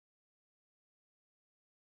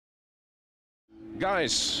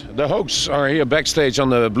Guys, the Hoax are here backstage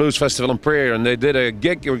on the Blues Festival in Peer, and they did a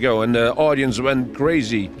gig ago, and the audience went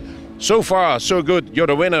crazy. So far, so good. You're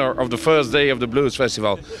the winner of the first day of the Blues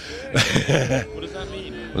Festival. What does that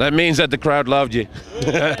mean? That means that the crowd loved you.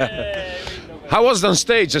 How was it on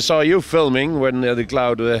stage? I saw you filming when the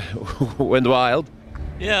crowd went wild.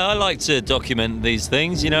 Yeah, I like to document these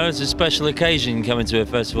things. You know, it's a special occasion coming to a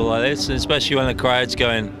festival like this, and especially when the crowd's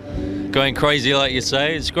going crazy, like you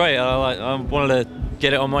say. It's great. I wanted to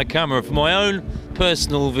get it on my camera for my own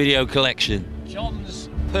personal video collection. John's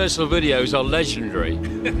personal videos are legendary.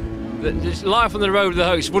 This life on the road with the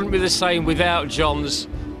Hoax wouldn't be the same without John's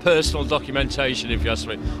personal documentation, if you ask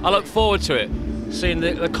me. I look forward to it, seeing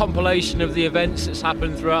the compilation of the events that's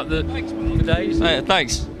happened throughout the days.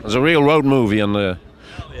 Thanks. It's a real road movie on the.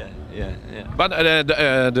 Yeah. But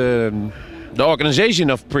the organization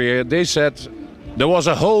of Peer, they said there was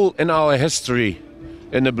a hole in our history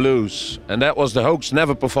in the blues, and that was the Hoax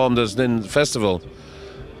never performed us in the festival,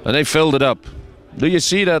 and they filled it up. Do you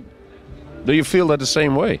see that? Do you feel that the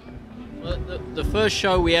same way? Well, the first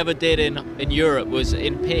show we ever did in Europe was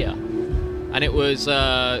in Peer, and it was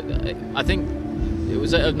I think it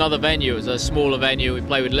was at another venue. It was a smaller venue. We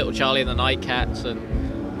played with Little Charlie and the Nightcats, and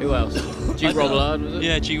who else? G. Robillard, was it?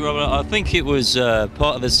 Yeah, G. Robillard. I think it was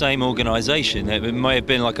part of the same organisation. It may have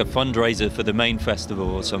been like a fundraiser for the main festival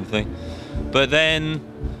or something. But then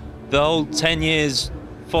the whole 10 years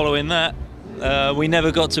following that, we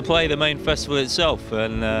never got to play the main festival itself,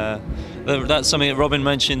 and that's something that Robin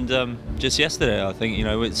mentioned just yesterday. I think, you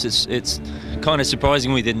know, it's kind of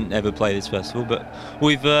surprising we didn't ever play this festival, but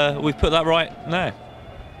we've put that right now.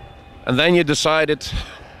 And then you decided,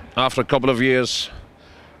 after a couple of years,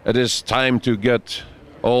 it is time to get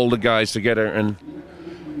all the guys together and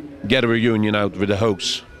get a reunion out with the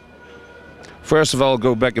Hoax. First of all,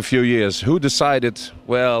 go back a few years. Who decided,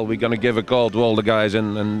 well, we're going to give a call to all the guys?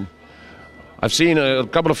 And I've seen a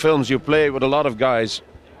couple of films you play with a lot of guys.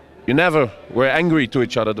 You never were angry to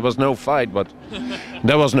each other. There was no fight, but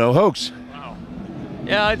there was no Hoax. Wow.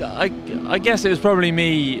 Yeah, I guess it was probably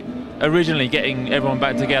me originally getting everyone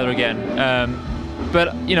back together again.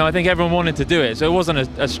 But you know, I think everyone wanted to do it, so it wasn't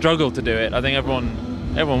a struggle to do it. I think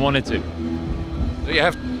everyone wanted to. Do you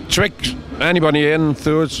have tricked anybody in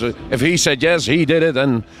through it? So if he said yes, he did it,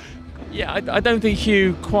 and yeah, I don't think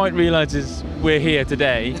Hugh quite realises we're here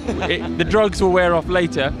today. The drugs will wear off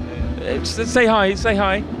later. Say hi.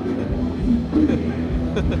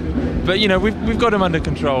 But you know, we've got him under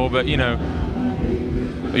control. But you know,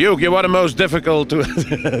 you were the most difficult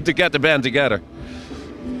to get the band together.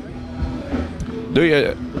 Do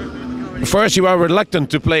you? First, you were reluctant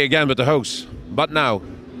to play again with the Hoax, but now?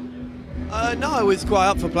 No, I was quite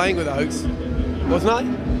up for playing with the Hoax, wasn't I?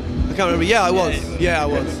 I can't remember. Yeah, I was. Yeah, I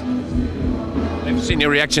was. I've seen your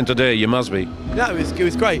reaction today. You must be. Yeah, it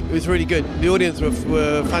was great. It was really good. The audience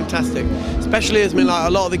were fantastic, especially as like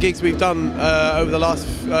a lot of the gigs we've done over the last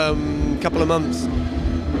couple of months.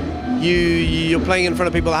 You're playing in front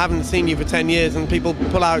of people that haven't seen you for 10 years, and people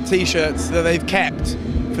pull out T-shirts that they've kept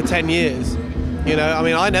for 10 years. You know, I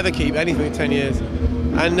mean, I never keep anything for 10 years,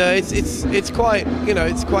 and it's quite, you know,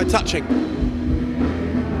 it's quite touching.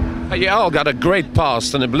 You all got a great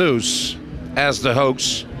past in the blues, as the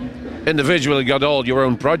Hoax. Individually, got all your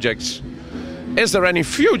own projects. Is there any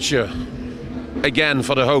future again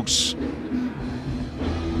for the Hoax?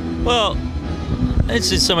 Well,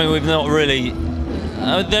 this is something we've not really.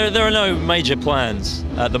 There are no major plans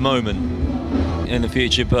at the moment in the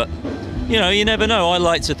future, but. You know, you never know. I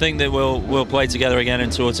like to think that we'll play together again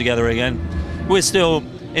and tour together again. We're still,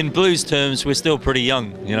 in blues terms, we're still pretty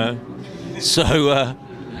young, you know. So,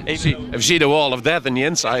 I've seen the wall of death in the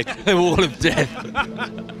inside. The wall of death.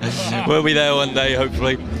 We'll be there one day,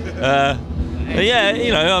 hopefully. But yeah,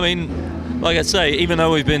 you know, I mean, like I say, even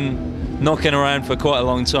though we've been knocking around for quite a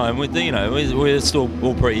long time, we're still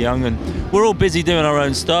all pretty young, and we're all busy doing our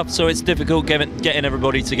own stuff. So it's difficult getting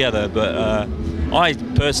everybody together, but. I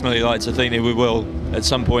personally like to think that we will at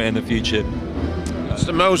some point in the future. That's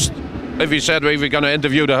the most. If you said we were going to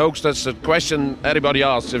interview the Hoax, that's the question everybody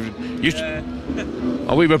asks. If you,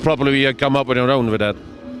 we will probably come up with our own with that.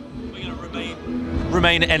 We're going to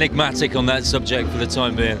remain enigmatic on that subject for the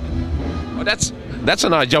time being. Well, that's a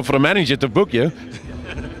nice job for a manager to book you.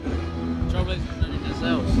 Trouble is, we manage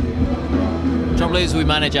ourselves. Trouble is, we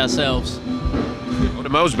manage ourselves. Well,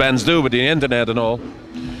 most bands do with the internet and all.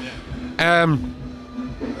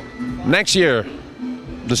 Next year,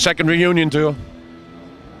 the second reunion tour.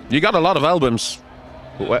 You got a lot of albums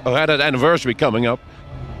who had an anniversary coming up.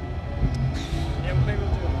 Yeah, maybe we'll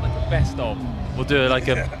do like a best of. We'll do like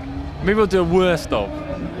a. Maybe we'll do a worst of.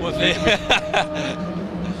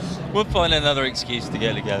 We'll find another excuse to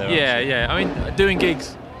get together. Yeah. I mean, doing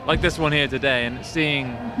gigs like this one here today and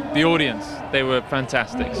seeing the audience, they were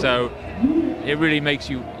fantastic. So it really makes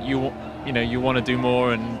you want to do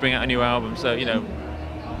more and bring out a new album. So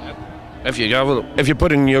if you're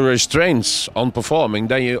putting your restraints on performing,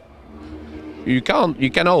 then you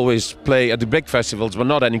can always play at the big festivals, but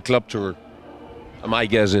not any club tour. My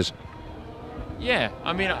guess is. Yeah,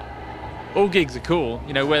 I mean, all gigs are cool.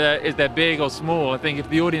 Whether they're big or small. I think if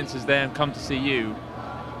the audience is there and come to see you,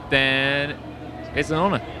 then it's an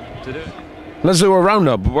honour to do it. Let's do a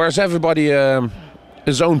roundup. Where's everybody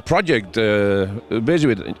his own project busy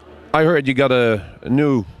with? I heard you got a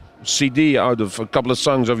new CD out of a couple of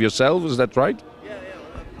songs of yourself. Is that right? Yeah.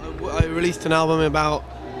 I released an album about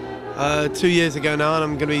 2 years ago now, and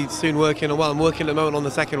I'm going to be soon working. Well, I'm working at the moment on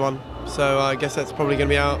the second one, so I guess that's probably going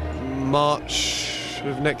to be out March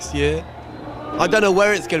of next year. I don't know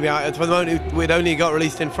where it's going to be out. For the moment, we'd only got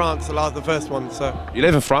released in France, the first one. So. You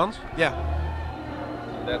live in France? Yeah.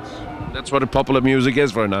 That's what the popular music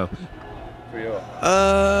is for now.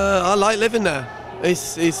 I like living there.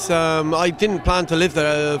 I didn't plan to live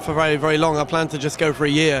there for very, very long. I planned to just go for a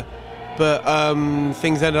year, but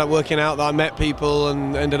things ended up working out that I met people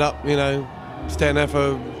and ended up, staying there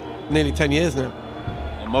for nearly 10 years now.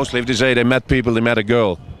 Well, mostly if they say they met people, they met a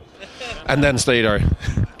girl, and then stay there.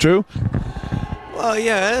 True? Well,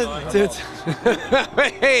 yeah.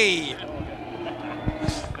 Hey,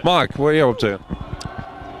 Mark, what are you up to?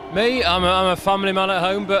 Me, I'm a family man at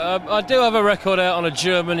home, but I do have a record out on a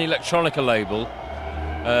German electronica label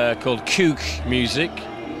called Kook Music.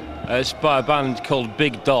 It's by a band called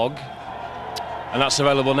Big Dog, and that's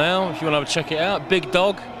available now if you want to check it out. Big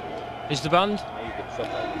Dog is the band.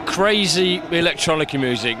 Crazy electronica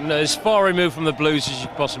music, as far removed from the blues as you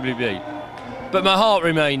could possibly be. But my heart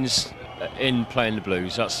remains in playing the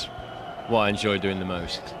blues. That's what I enjoy doing the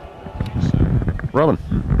most. Robin?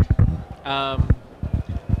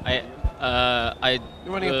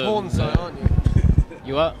 You're running a porn site, aren't you?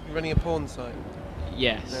 You are? You're running a porn site.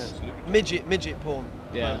 Yes. Yeah. Midget porn.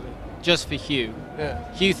 Yeah. Just for Hugh.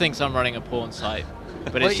 Yeah. Hugh thinks I'm running a porn site,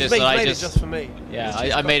 but Well, it's you just that I made just. it just for me. Yeah,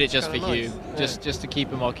 It's I made it just for kinda Hugh, nice. just to keep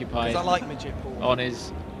him occupied Because I like midget porn. on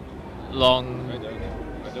his long,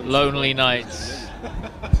 lonely nights.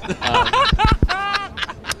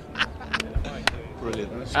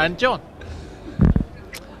 Brilliant. And John.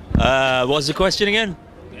 What's the question again?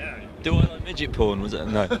 Do I like midget porn? Was it?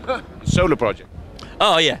 No. Solo project.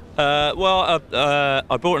 Oh yeah. I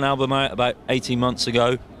brought an album out about 18 months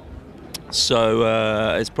ago,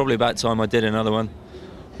 so it's probably about time I did another one.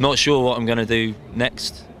 Not sure what I'm going to do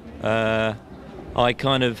next. I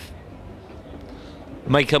kind of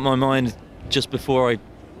make up my mind just before I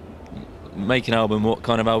make an album what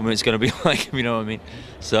kind of album it's going to be like, if you know what I mean.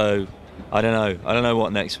 So I don't know. I don't know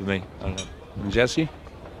what next for me. I don't know. And Jesse?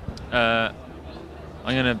 I'm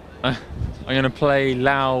gonna play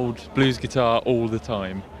loud blues guitar all the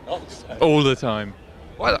time. All the time.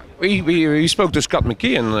 Well, we spoke to Scott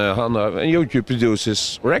McKeon on YouTube produced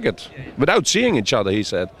his record without seeing each other. He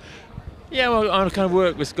said. Yeah, well, I kind of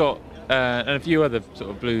work with Scott and a few other sort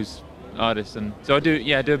of blues artists, and so I do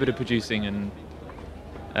a bit of producing, and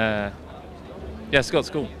Scott's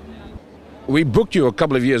cool. We booked you a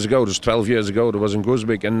couple of years ago. It was 12 years ago. There was in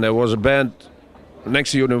Groesbeek, and there was a band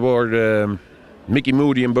next to you. There were Mickey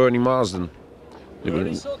Moody and Bernie Marsden. We were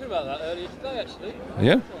talking about that earlier today, actually.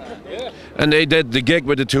 Yeah? Yeah. And they did the gig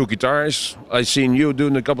with the two guitars. I seen you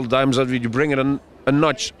doing a couple of times that you bring it a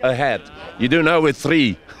notch ahead. You do now with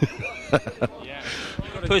three.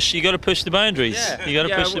 You got to push the boundaries. Yeah. You got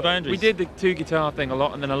to push the boundaries. We did the two guitar thing a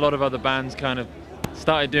lot, and then a lot of other bands kind of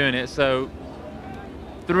started doing it. So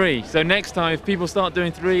 3. So next time, if people start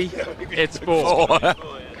doing 3, it's 4. All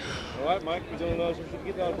right, Mike, we don't know if you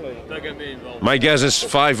guitar player. Don't get me involved. My guess is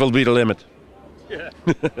 5 will be the limit. Yeah.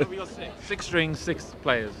 We got 6 strings, 6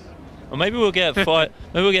 players. Or maybe we'll get 5.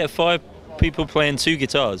 Maybe we'll get 5 people playing 2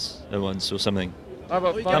 guitars at once or something. How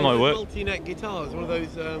about What 5? That might work. Multi-neck guitars, one of those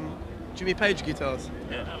Jimmy Page guitars.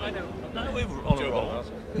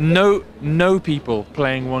 No people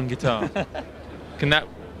playing one guitar. Can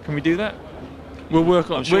we do that? We'll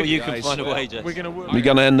work on. I'm sure you can find a way, Jess. We're gonna work. We're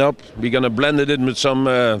gonna blend it in with some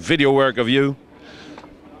video work of you.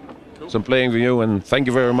 Some playing for you, and thank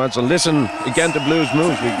you very much. And listen again to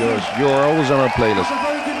Bluesmoose because you're always on our playlist.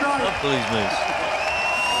 Love Bluesmoose.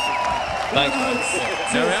 Thanks.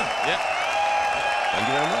 Yeah. Thank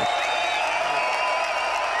you very much.